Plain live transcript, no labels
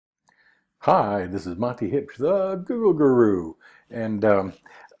Hi, this is Monte Huebsch, the Google Guru, and I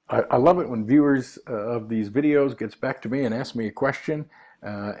love it when viewers of these videos gets back to me and asks me a question,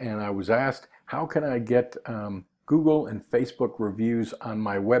 and I was asked, how can I get Google and Facebook reviews on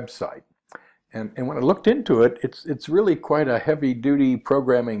my website? And when I looked into it, it's really quite a heavy-duty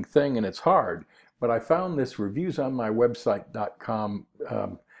programming thing, and it's hard. But I found this reviewsonmywebsite.com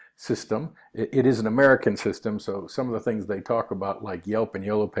system. It is an American system, so some of the things they talk about, like Yelp and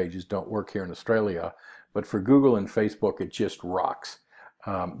Yellow Pages, don't work here in Australia. But for Google and Facebook, it just rocks.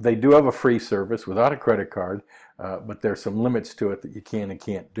 They do have a free service without a credit card, but there's some limits to it that you can and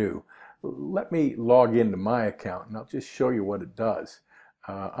can't do. Let me log into my account, and I'll just show you what it does.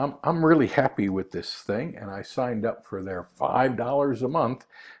 I'm really happy with this thing, and I signed up for their $5 a month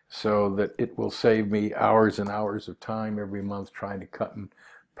so that it will save me hours and hours of time every month trying to cut and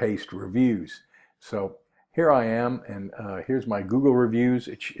paste reviews. So here I am, and here's my Google reviews.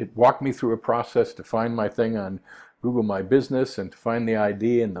 It walked me through a process to find my thing on Google My Business and to find the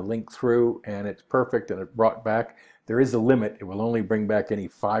ID and the link through, and it's perfect, and it brought back. There is a limit. It will only bring back any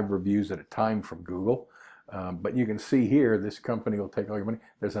 5 reviews at a time from Google. But you can see here, this company will take all your money.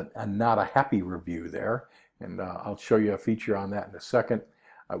 There's a not a happy review there, and I'll show you a feature on that in a second.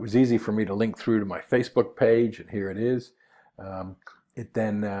 It was easy for me to link through to my Facebook page, and here it is. It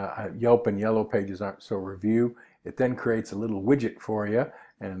then, Yelp and Yellow Pages aren't so review. It then creates a little widget for you,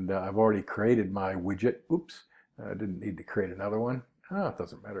 and I've already created my widget. Oops, I didn't need to create another one. Oh, it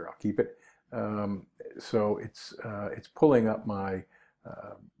doesn't matter, I'll keep it. So it's pulling up my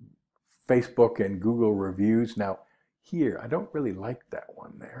Facebook and Google reviews. Now here, I don't really like that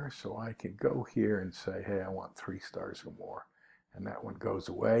one there, so I can go here and say, hey, I want 3 stars or more, and that one goes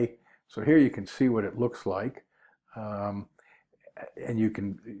away. So here you can see what it looks like, and you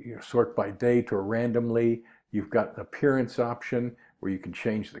can sort by date or randomly. You've got an appearance option where you can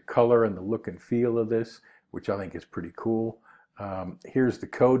change the color and the look and feel of this, which I think is pretty cool. Here's the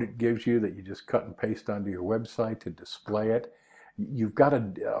code it gives you that you just cut and paste onto your website to display it. You've got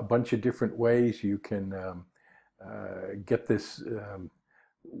a bunch of different ways you can get this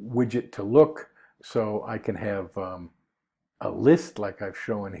widget to look. So I can have a list like I've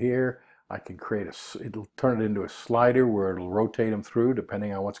shown here. I can create it'll turn it into a slider where it'll rotate them through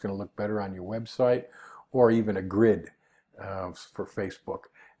depending on what's going to look better on your website, or even a grid for Facebook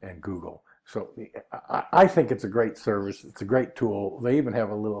and Google. So I think it's a great service. It's a great tool. They even have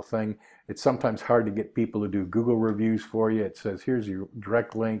a little thing. It's sometimes hard to get people to do Google reviews for you. It says, here's your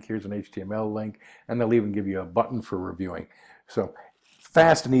direct link, here's an HTML link, and they'll even give you a button for reviewing. So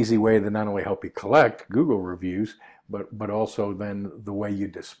fast and easy way to not only help you collect Google reviews, but also then the way you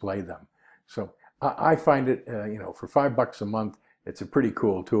display them. So I find it, for $5 a month, it's a pretty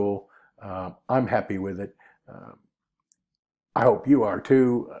cool tool. I'm happy with it. I hope you are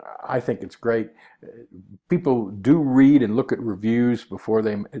too. I think it's great. People do read and look at reviews before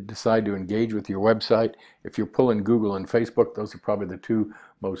they decide to engage with your website. If you're pulling Google and Facebook, those are probably the 2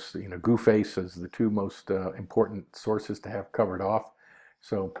 most, GooFace is the 2 most important sources to have covered off.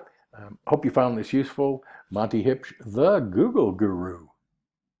 So hope you found this useful. Monte Huebsch, the Google Guru.